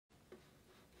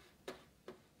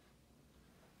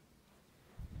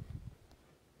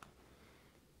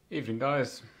Evening,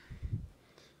 guys.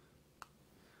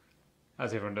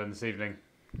 How's everyone doing this evening?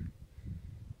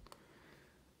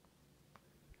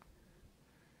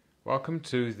 Welcome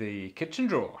to the kitchen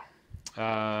drawer.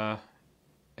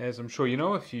 As I'm sure you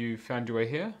know, if you found your way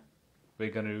here,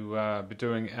 we're going to be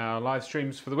doing our live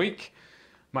streams for the week.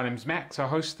 My name's Max, I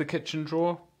host the kitchen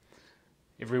drawer.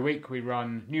 Every week we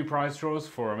run new prize draws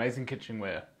for amazing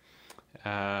kitchenware.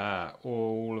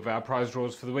 All of our prize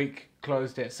draws for the week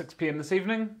closed at 6 PM this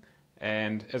evening,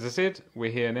 and as I said, we're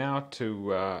here now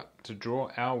to draw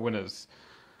our winners.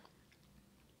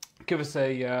 Give us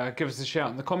a shout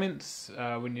in the comments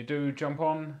when you do jump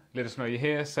on. Let us know you're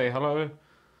here. Say hello.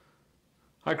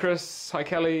 Hi Chris. Hi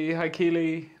Kelly. Hi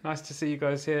Keely. Nice to see you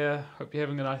guys here. Hope you're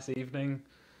having a nice evening.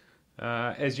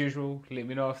 As usual, let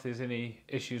me know if there's any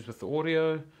issues with the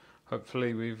audio.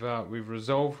 Hopefully we've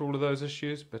resolved all of those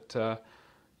issues, but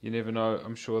you never know.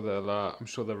 I'm sure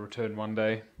they'll return one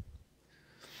day.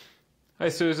 Hey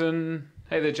Susan.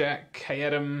 Hey there Jack. Hey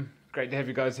Adam. Great to have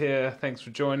you guys here. Thanks for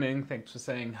joining. Thanks for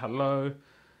saying hello.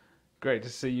 Great to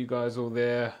see you guys all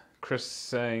there. Chris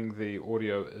saying the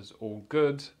audio is all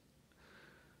good.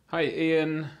 Hi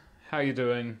Ian. How you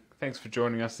doing? Thanks for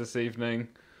joining us this evening.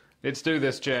 Let's do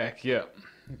this, Jack. Yep.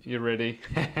 You ready?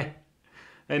 Hey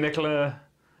Nicola.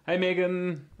 Hey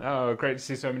Megan. Oh, great to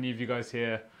see so many of you guys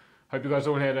here. Hope you guys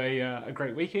all had a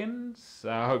great weekend.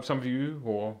 I hope some of you,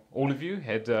 or all of you,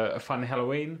 had a fun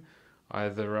Halloween,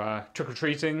 either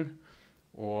trick-or-treating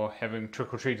or having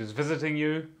trick-or-treaters visiting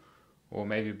you, or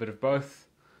maybe a bit of both.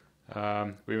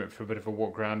 We went for a bit of a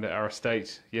walk around at our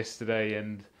estate yesterday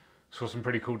and saw some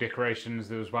pretty cool decorations.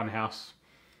 There was one house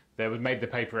that made the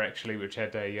paper actually, which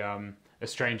had a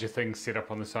Stranger Things set up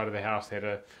on the side of the house. It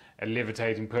had a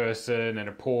levitating person and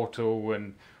a portal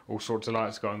and all sorts of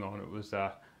lights going on. It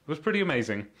was pretty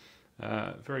amazing.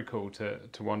 Very cool to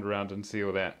wander around and see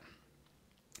all that.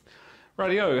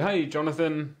 Rightio, hey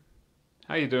Jonathan,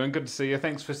 how you doing? Good to see you.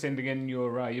 Thanks for sending in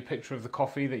your picture of the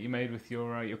coffee that you made with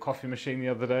your coffee machine the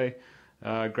other day.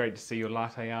 Great to see your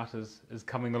latte art is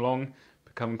coming along,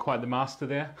 becoming quite the master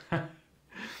there.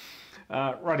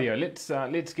 Rightio,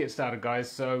 let's get started,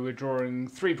 guys. So we're drawing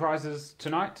 3 prizes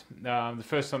tonight. The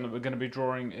first one that we're going to be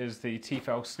drawing is the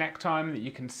Tefal Snack Time that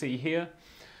you can see here.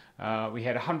 We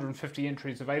had 150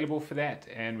 entries available for that,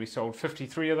 and we sold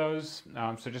 53 of those,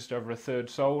 so just over a third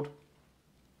sold.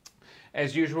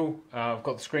 As usual, I've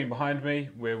got the screen behind me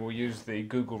where we'll use the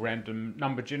Google random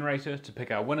number generator to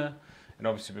pick our winner, and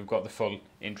obviously we've got the full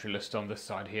entry list on this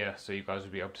side here, so you guys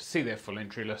will be able to see their full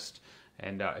entry list,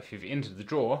 and if you've entered the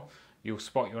draw, you'll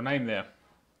spot your name there.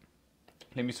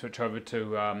 Let me switch over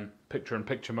to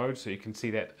picture-in-picture mode so you can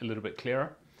see that a little bit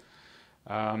clearer.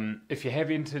 If you have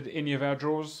entered any of our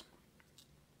draws,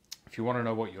 if you want to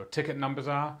know what your ticket numbers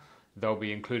are, they'll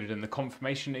be included in the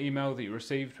confirmation email that you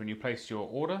received when you placed your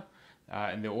order,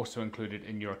 and they're also included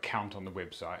in your account on the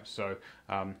website. So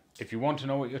if you want to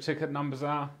know what your ticket numbers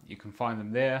are, you can find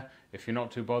them there. If you're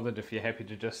not too bothered, if you're happy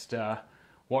to just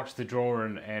watch the draw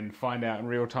and find out in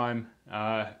real time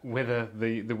whether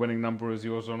the winning number is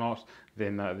yours or not,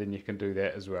 then you can do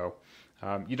that as well.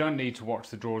 You don't need to watch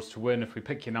the draws to win. If we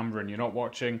pick your number and you're not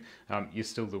watching, you're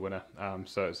still the winner.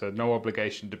 So no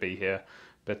obligation to be here.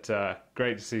 But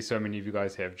great to see so many of you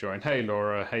guys have joined. Hey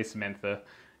Laura, hey Samantha,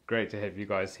 great to have you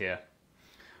guys here.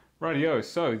 Rightio,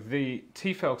 so the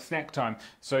Tefal Snack Time.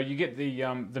 So you get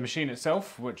the machine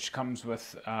itself, which comes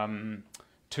with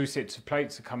 2 sets of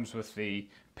plates. It comes with the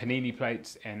panini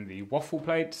plates and the waffle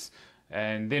plates.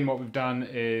 And then what we've done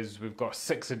is we've got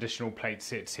 6 additional plate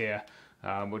sets here,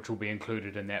 which will be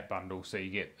included in that bundle. So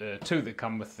you get the 2 that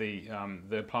come with the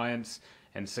appliance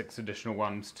and 6 additional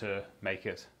ones to make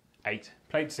it 8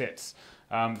 plate sets.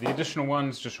 The additional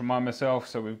ones, just remind myself,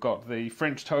 so we've got the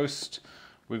French toast,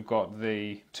 we've got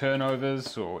the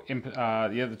turnovers,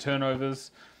 the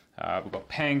turnovers, we've got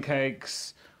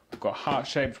pancakes, we've got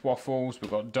heart-shaped waffles,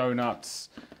 we've got donuts,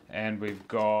 and we've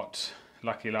got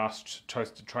Lucky Last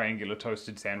triangular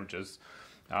toasted sandwiches.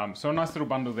 So a nice little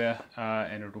bundle there,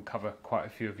 and it'll cover quite a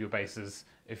few of your bases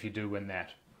if you do win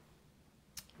that.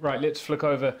 Right, let's flick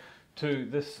over to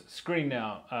this screen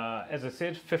now. As I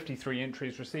said, 53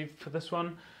 entries received for this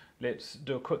one. Let's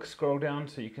do a quick scroll down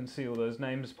so you can see all those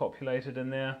names populated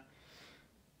in there.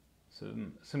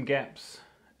 Some gaps,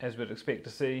 as we'd expect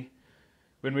to see.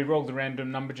 When we roll the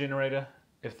random number generator,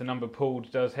 if the number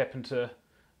pulled does happen to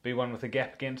be one with a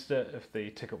gap against it, if the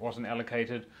ticket wasn't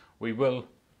allocated, we will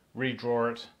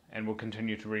redraw it, and we'll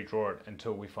continue to redraw it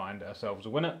until we find ourselves a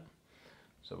winner.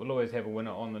 So we'll always have a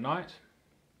winner on the night.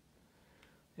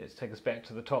 Let's take us back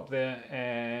to the top there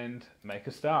and make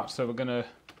a start. So we're going to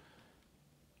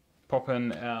pop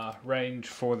in our range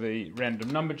for the random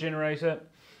number generator.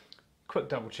 Quick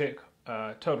double check,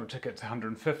 total tickets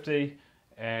 150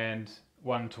 and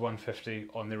 1 to 150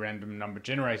 on the random number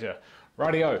generator.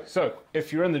 Rightio, so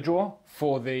if you're in the draw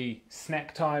for the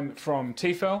snack time from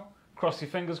Tefal, cross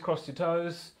your fingers, cross your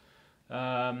toes.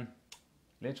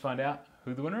 Let's find out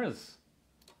who the winner is.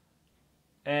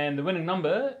 And the winning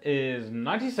number is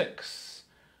 96.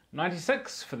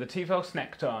 96 for the Tefal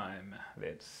Snack Time.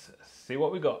 Let's see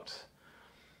what we got.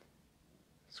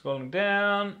 Scrolling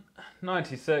down,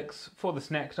 96 for the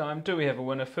snack time. Do we have a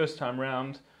winner first time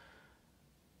round?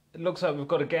 It looks like we've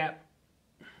got a gap.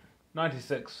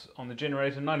 96 on the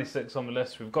generator, 96 on the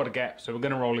list. We've got a gap, so we're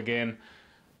going to roll again.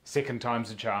 Second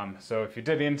time's a charm. So if you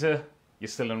did enter, you're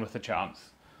still in with a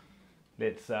chance.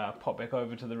 Let's pop back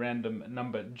over to the random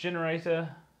number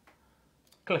generator.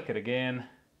 Click it again.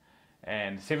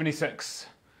 And 76.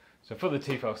 So for the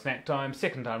Tefal Snack Time,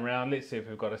 second time round, let's see if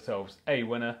we've got ourselves a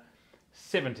winner.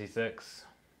 76.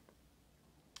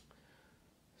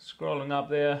 Scrolling up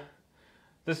there.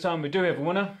 This time we do have a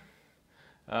winner.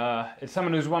 It's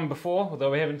someone who's won before, although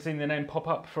we haven't seen their name pop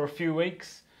up for a few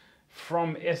weeks.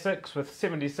 From Essex with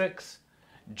 76,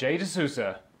 Jay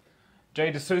D'Souza.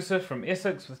 Jay D'Souza from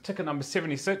Essex with ticket number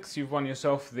 76. You've won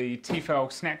yourself the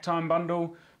Tefal Snack Time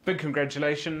bundle. Big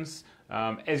congratulations.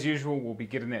 As usual, we'll be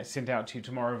getting that sent out to you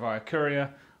tomorrow via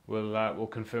courier. We'll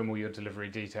confirm all your delivery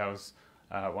details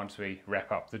once we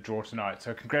wrap up the draw tonight.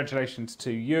 So congratulations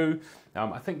to you.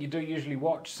 I think you do usually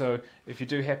watch, so if you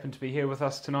do happen to be here with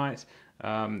us tonight,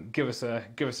 give us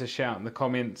a shout in the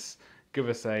comments. Give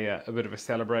us a bit of a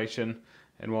celebration.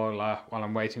 And while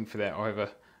I'm waiting for that, I'll have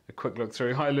a quick look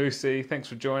through. Hi Lucy, thanks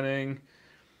for joining.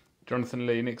 Jonathan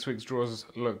Lee, next week's draws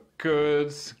look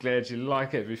good. Glad you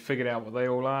like it. Have you figured out what they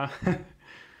all are?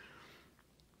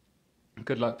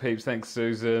 Good luck, peeps. Thanks,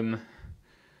 Susan.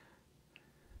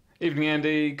 Evening,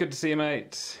 Andy. Good to see you,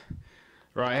 mate.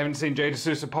 Right, I haven't seen Jay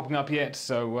D'Souza popping up yet,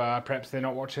 so perhaps they're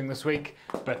not watching this week.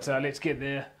 But let's get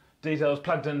their details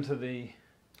plugged into the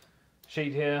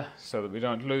sheet here so that we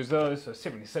don't lose those. So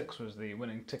 76 was the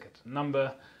winning ticket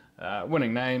number.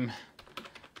 Winning name,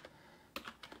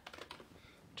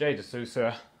 Jay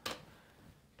D'Souza.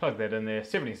 Plug that in there,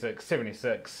 76,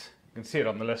 76. You can see it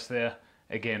on the list there.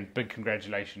 Again, big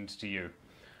congratulations to you.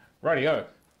 Rightio,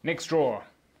 next draw.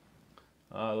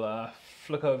 I'll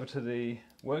flick over to the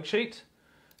worksheet.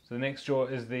 So the next draw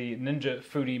is the Ninja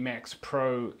Foodi Max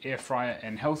Pro Air Fryer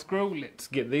and Health Grill. Let's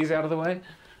get these out of the way.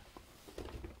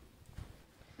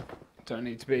 Don't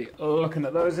need to be looking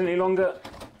at those any longer.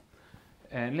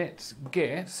 And let's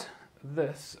get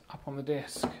this up on the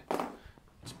desk.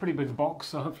 It's a pretty big box,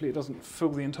 so hopefully it doesn't fill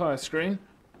the entire screen.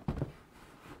 I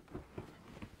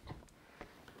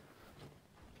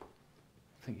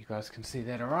think you guys can see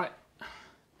that all right.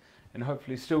 And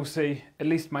hopefully still see at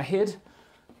least my head.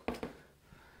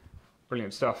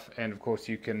 Brilliant stuff. And of course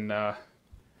you can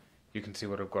see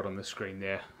what I've got on the screen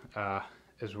there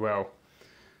as well.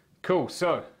 Cool,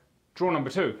 so draw number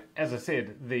 2, as I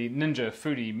said, the Ninja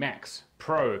Foodi Max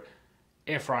Pro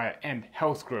Air Fryer and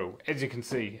Health Grill. As you can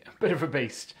see, a bit of a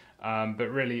beast, but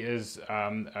really is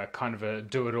a kind of a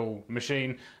do-it-all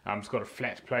machine. It's got a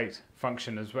flat plate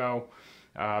function as well.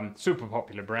 Super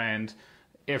popular brand.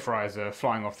 Air fryers are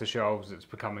flying off the shelves. It's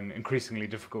becoming increasingly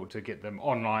difficult to get them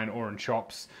online or in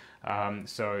shops.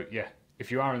 So yeah,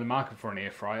 if you are in the market for an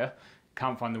air fryer,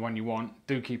 can't find the one you want,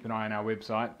 do keep an eye on our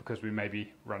website because we may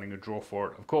be running a draw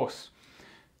for it, of course.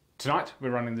 Tonight we're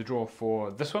running the draw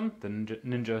for this one, the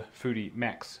Ninja Foodi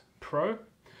Max Pro.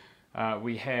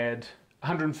 We had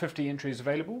 150 entries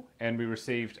available and we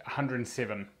received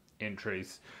 107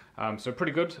 entries. So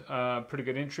pretty good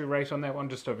entry rate on that one,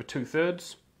 just over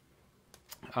 2/3.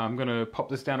 I'm going to pop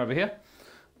this down over here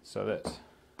so that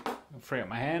I'll free up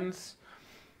my hands.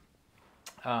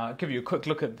 Give you a quick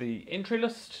look at the entry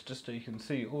list just so you can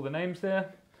see all the names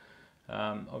there.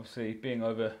 Obviously being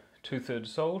over 2/3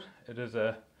 sold, it is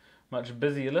a much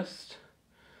busier list.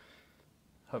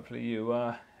 Hopefully you,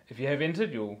 if you have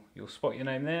entered, you'll spot your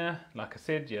name there. Like I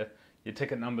said, your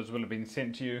ticket numbers will have been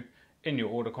sent to you in your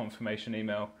order confirmation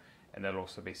email, and they'll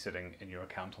also be sitting in your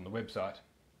account on the website.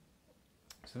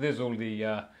 So there's all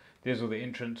the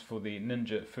entrants for the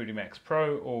Ninja Foodi Max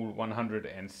Pro, all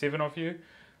 107 of you.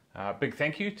 Big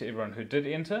thank you to everyone who did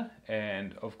enter,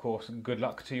 and of course good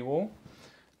luck to you all.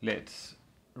 Let's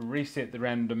reset the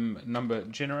random number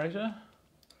generator.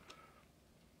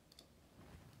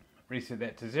 Reset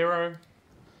that to 0.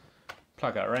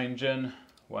 Plug our range in,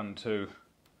 1 to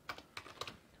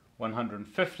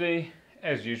 150.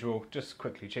 As usual, just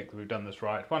quickly check that we've done this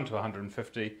right. 1 to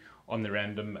 150 on the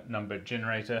random number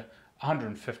generator.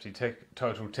 150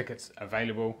 total tickets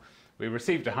available. We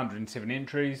received 107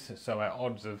 entries, so our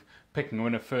odds of picking a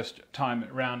winner first time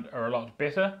round are a lot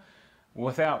better.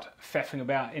 Without faffing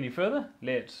about any further,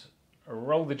 let's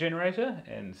roll the generator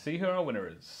and see who our winner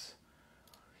is.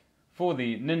 For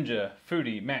the Ninja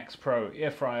Foodi Max Pro Air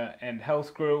Fryer and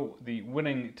Health Grill, the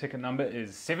winning ticket number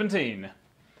is 17.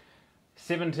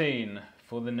 17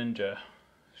 for the Ninja.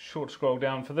 Short scroll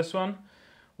down for this one.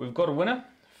 We've got a winner,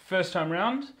 first time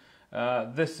round.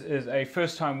 This is a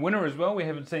first time winner as well. We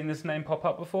haven't seen this name pop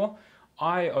up before.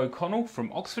 I. O'Connell from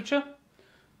Oxfordshire.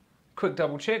 Quick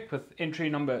double check with entry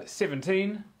number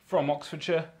 17 from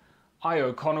Oxfordshire. I.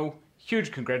 O'Connell,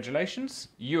 huge congratulations.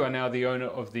 You are now the owner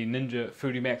of the Ninja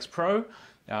Foodi Max Pro.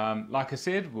 Like I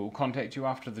said, we'll contact you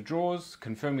after the draws,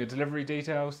 confirm your delivery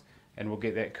details, and we'll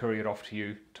get that couriered off to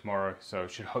you tomorrow. So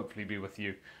it should hopefully be with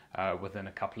you within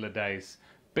a couple of days.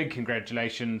 Big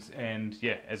congratulations, and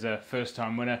yeah, as a first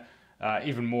time winner,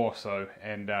 even more so.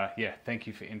 And yeah, thank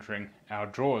you for entering our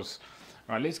draws.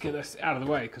 All right, let's get this out of the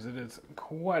way because it is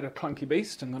quite a clunky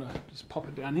beast. I'm going to just pop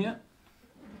it down here.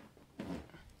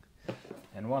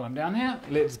 And while I'm down here,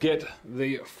 let's get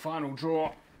the final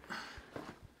draw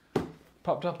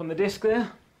popped up on the desk there.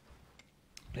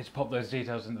 Let's pop those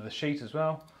details into the sheet as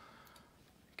well.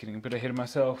 Getting a bit ahead of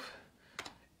myself.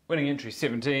 Winning entry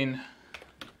 17.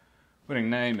 Winning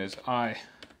name is I.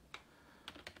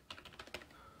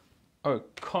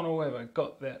 O'Connell. Have I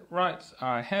got that right?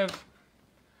 I have.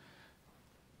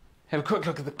 Have a quick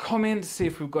look at the comments. See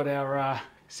if we've got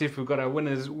our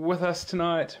winners with us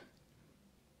tonight.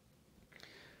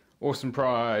 Awesome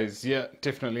prize. Yeah,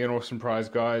 definitely an awesome prize,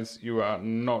 guys. You are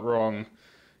not wrong.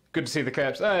 Good to see the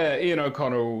claps. Ian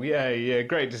O'Connell. Yeah,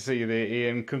 great to see you there,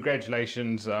 Ian.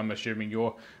 Congratulations. I'm assuming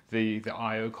you're the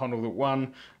I. O'Connell that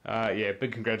won. Yeah,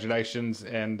 big congratulations,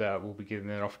 and we'll be getting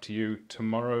that off to you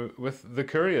tomorrow with the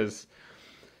couriers.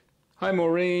 Hi,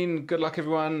 Maureen. Good luck,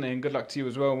 everyone, and good luck to you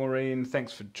as well, Maureen.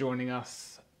 Thanks for joining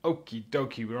us. Okie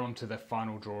dokie, we're on to the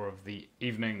final draw of the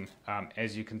evening.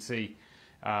 As you can see,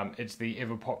 it's the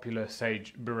ever-popular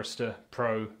Sage Barista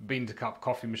Pro bean-to-cup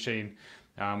coffee machine.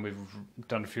 We've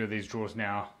done a few of these draws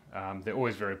now. They're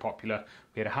always very popular.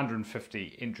 We had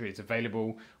 150 entries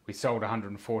available. We sold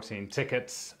 114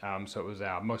 tickets, so it was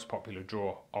our most popular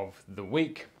draw of the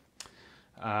week.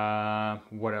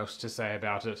 What else to say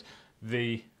about it?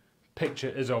 The picture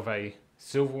is of a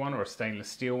silver one or a stainless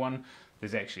steel one.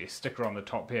 There's actually a sticker on the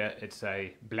top here. It's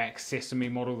a black Sesame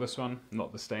model, this one,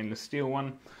 not the stainless steel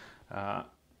one.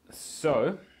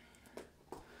 So,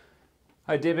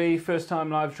 hi Debbie, first time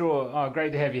live draw. Oh,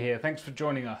 great to have you here. Thanks for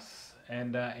joining us,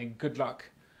 and good luck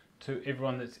to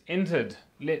everyone that's entered.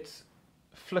 Let's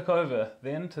flick over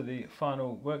then to the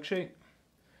final worksheet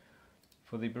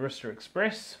for the Barista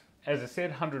Express. As I said,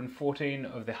 114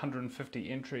 of the 150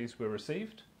 entries were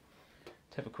received.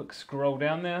 Let's have a quick scroll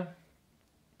down there.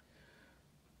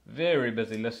 Very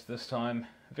busy list this time.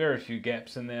 Very few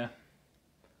gaps in there.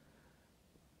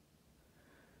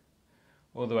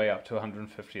 All the way up to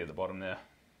 150 at the bottom there.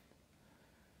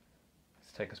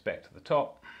 Let's take us back to the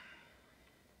top.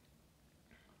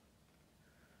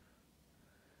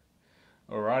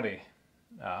 Alrighty.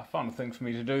 Final thing for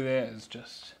me to do there is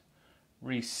just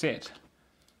reset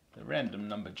the random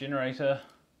number generator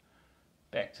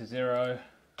back to 0.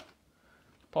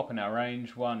 Pop in our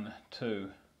range 1, 2.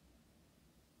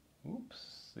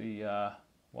 Oops, the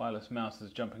wireless mouse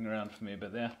is jumping around for me a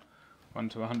bit there. 1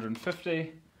 to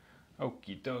 150.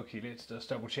 Okie dokie, let's just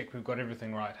double check we've got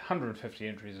everything right. 150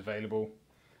 entries available.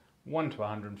 1 to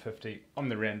 150 on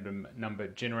the random number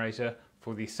generator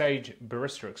for the Sage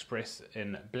Barista Express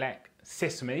in black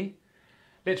Sesame.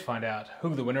 Let's find out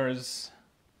who the winner is.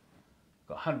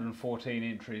 Got 114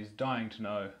 entries, dying to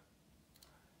know.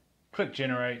 Click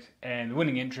generate, and the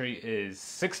winning entry is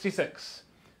 66.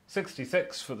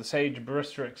 66 for the Sage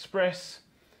Barista Express.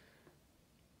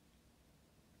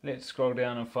 Let's scroll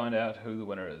down and find out who the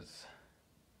winner is.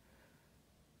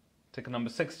 Ticket number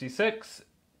 66.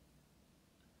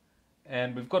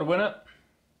 And we've got a winner.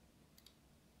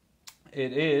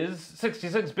 It is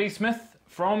 66 B. Smith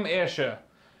from Ayrshire.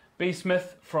 B.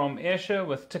 Smith from Ayrshire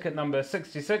with ticket number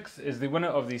 66 is the winner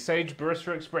of the Sage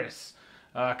Barista Express.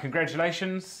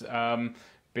 Congratulations.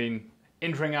 Been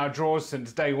entering our draws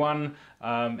since day one,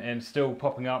 and still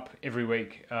popping up every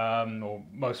week, or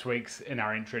most weeks in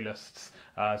our entry lists.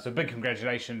 So big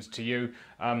congratulations to you.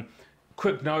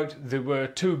 Quick note, there were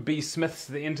 2 B. Smiths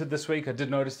that entered this week. I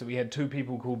did notice that we had 2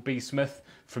 people called B. Smith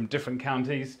from different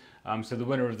counties. So the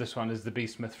winner of this one is the B.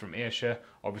 Smith from Ayrshire.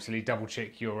 Obviously double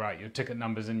check your ticket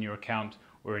numbers in your account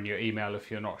or in your email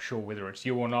if you're not sure whether it's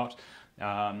you or not.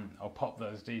 I'll pop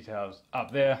those details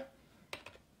up there.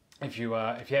 If you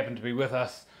happen to be with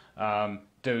us,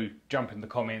 do jump in the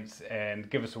comments and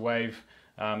give us a wave,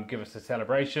 give us a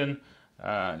celebration.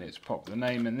 Let's pop the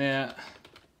name in there.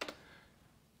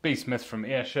 B. Smith from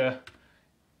Ayrshire,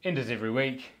 enters every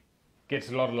week, gets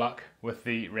a lot of luck with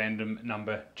the random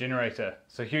number generator.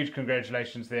 So huge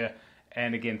congratulations there.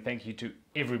 And again, thank you to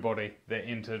everybody that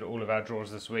entered all of our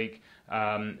draws this week.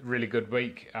 Really good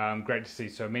week. Great to see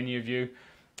so many of you.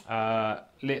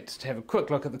 Let's have a quick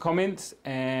look at the comments,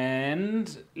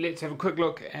 and let's have a quick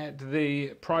look at the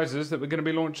prizes that we're going to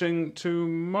be launching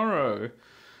tomorrow.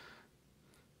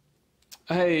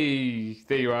 Hey,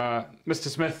 there you are, Mr.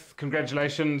 Smith.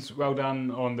 Congratulations. Well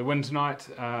done on the win tonight.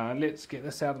 Let's get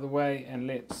this out of the way and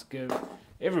let's give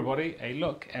everybody a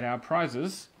look at our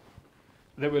prizes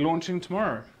that we're launching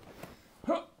tomorrow.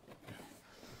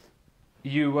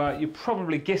 You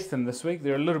probably guessed them this week.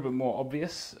 They're a little bit more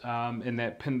obvious in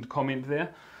that pinned comment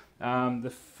there. The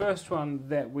first one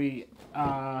that we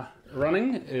are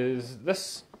running is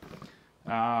this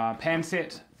pan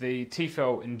set, the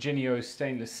Tefal Ingenio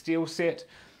stainless steel set.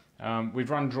 We've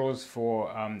run draws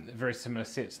for very similar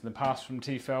sets in the past from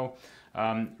Tefal.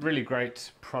 Really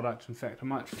great product. In fact, I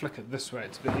might flick it this way.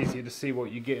 It's a bit easier to see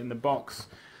what you get in the box.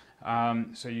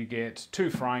 So you get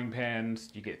 2 frying pans,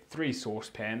 you get 3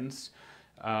 saucepans.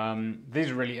 These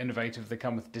are really innovative. They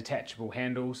come with detachable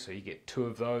handles, so you get 2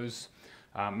 of those.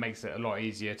 Makes it a lot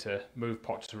easier to move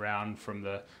pots around from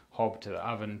the hob to the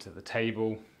oven to the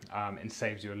table, and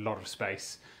saves you a lot of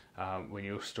space when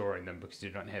you're storing them, because you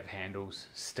don't have handles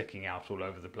sticking out all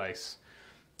over the place.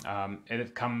 And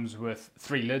it comes with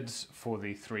 3 lids for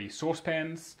the 3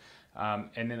 saucepans,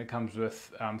 and then it comes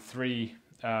with 3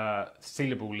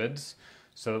 sealable lids,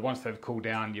 so that once they've cooled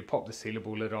down, you pop the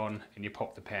sealable lid on and you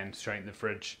pop the pan straight in the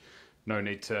fridge. No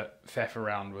need to faff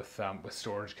around with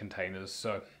storage containers.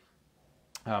 So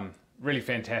really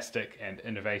fantastic and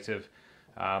innovative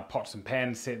pots and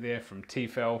pans set there from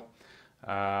Tefal.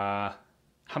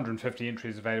 150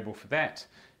 entries available for that,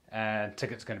 and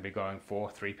tickets going to be going for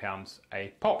 £3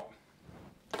 a pop.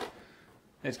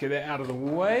 Let's get that out of the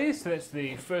way. So that's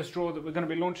the first draw that we're going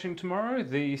to be launching tomorrow.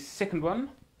 The second one,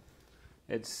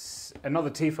 it's another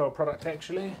Tefal product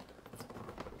actually.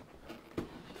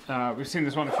 We've seen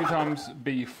this one a few times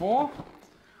before.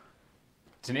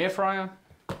 It's an air fryer.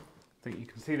 I think you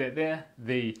can see that there.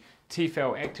 The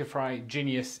Tefal ActiFry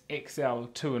Genius XL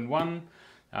 2-in-1.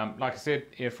 Like I said,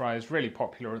 air fryer is really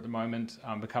popular at the moment,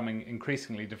 becoming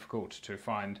increasingly difficult to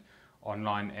find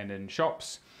online and in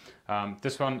shops.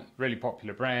 This one, really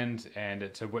popular brand, and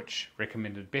it's a Which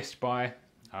recommended best buy,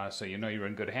 so you know you're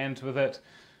in good hands with it.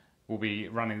 We'll be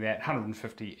running that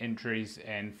 150 entries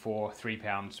and for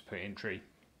 £3 per entry.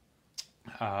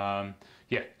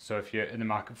 Yeah, so if you're in the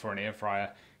market for an air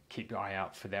fryer, keep your eye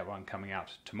out for that one coming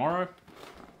out tomorrow.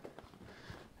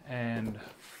 And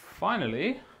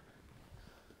finally,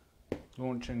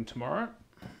 launching tomorrow,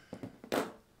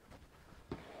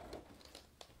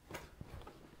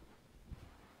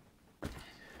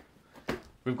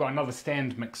 we've got another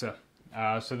stand mixer.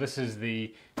 So this is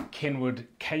the Kenwood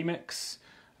K-Mix.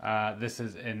 This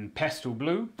is in pastel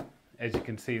blue, as you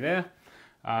can see there.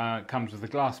 It comes with a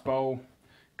glass bowl,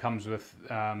 comes with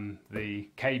the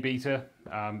K-beater.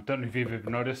 Don't know if you've ever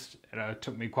noticed, it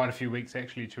took me quite a few weeks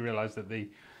actually to realise that the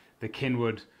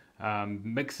Kenwood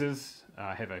mixers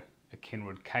have a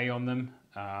Kenwood K on them.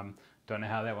 Don't know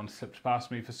how that one slipped past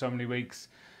me for so many weeks.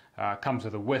 Comes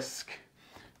with a whisk,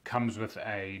 comes with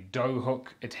a dough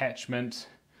hook attachment.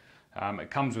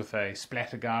 It comes with a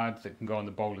splatter guard that can go on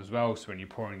the bowl as well, so when you're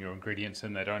pouring your ingredients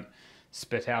in, they don't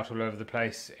spit out all over the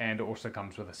place. And it also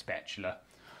comes with a spatula.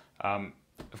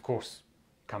 Of course,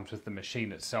 comes with the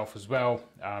machine itself as well.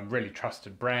 Really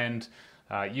trusted brand,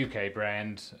 UK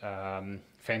brand,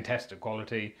 fantastic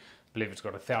quality. I believe it's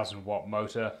got a 1000-watt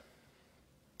motor.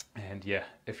 And yeah,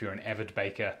 if you're an avid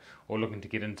baker or looking to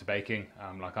get into baking,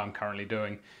 like I'm currently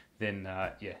doing, then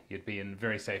yeah, you'd be in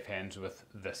very safe hands with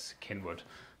this Kenwood.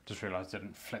 Just realised I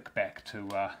didn't flick back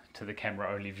to the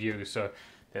camera only view, so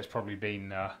there's probably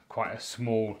been quite a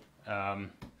small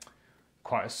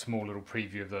little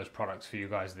preview of those products for you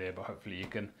guys there, but hopefully you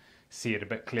can see it a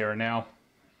bit clearer now.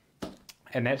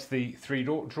 And that's the 3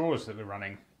 draws that we're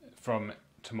running from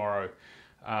tomorrow.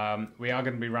 We are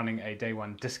going to be running a day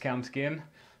 1 discount again.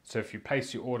 So if you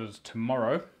place your orders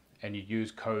tomorrow and you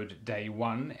use code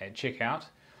DAY1 at checkout,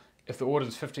 if the order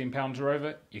is £15 or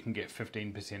over, you can get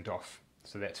 15% off.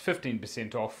 So that's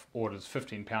 15% off orders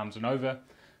 £15 and over,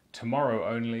 tomorrow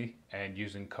only, and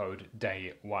using code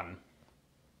DAY1.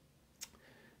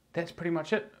 That's pretty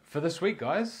much it for this week,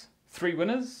 guys. 3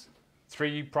 winners,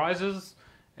 3 prizes,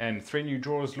 and 3 new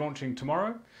draws launching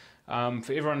tomorrow.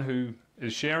 For everyone who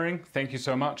is sharing. Thank you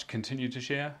so much. Continue to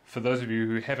share. For those of you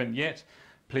who haven't yet,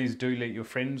 please do let your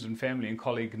friends and family and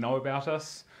colleagues know about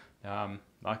us.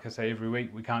 Like I say every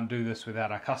week, we can't do this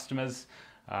without our customers.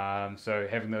 So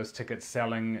having those tickets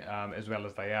selling as well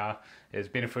as they are is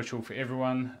beneficial for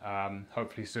everyone.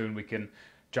 Hopefully soon we can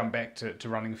jump back to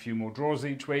running a few more draws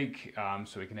each week,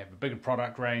 so we can have a bigger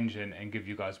product range and give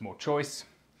you guys more choice.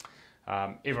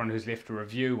 Everyone who's left a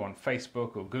review on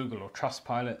Facebook or Google or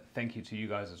Trustpilot, thank you to you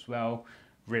guys as well.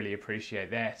 Really appreciate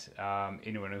that.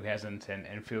 Anyone who hasn't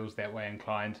and feels that way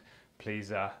inclined,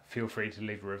 please feel free to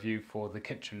leave a review for the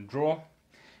kitchen drawer.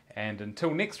 And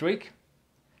until next week,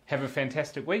 have a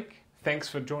fantastic week. Thanks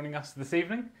for joining us this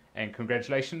evening, and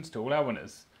congratulations to all our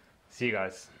winners. See you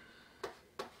guys.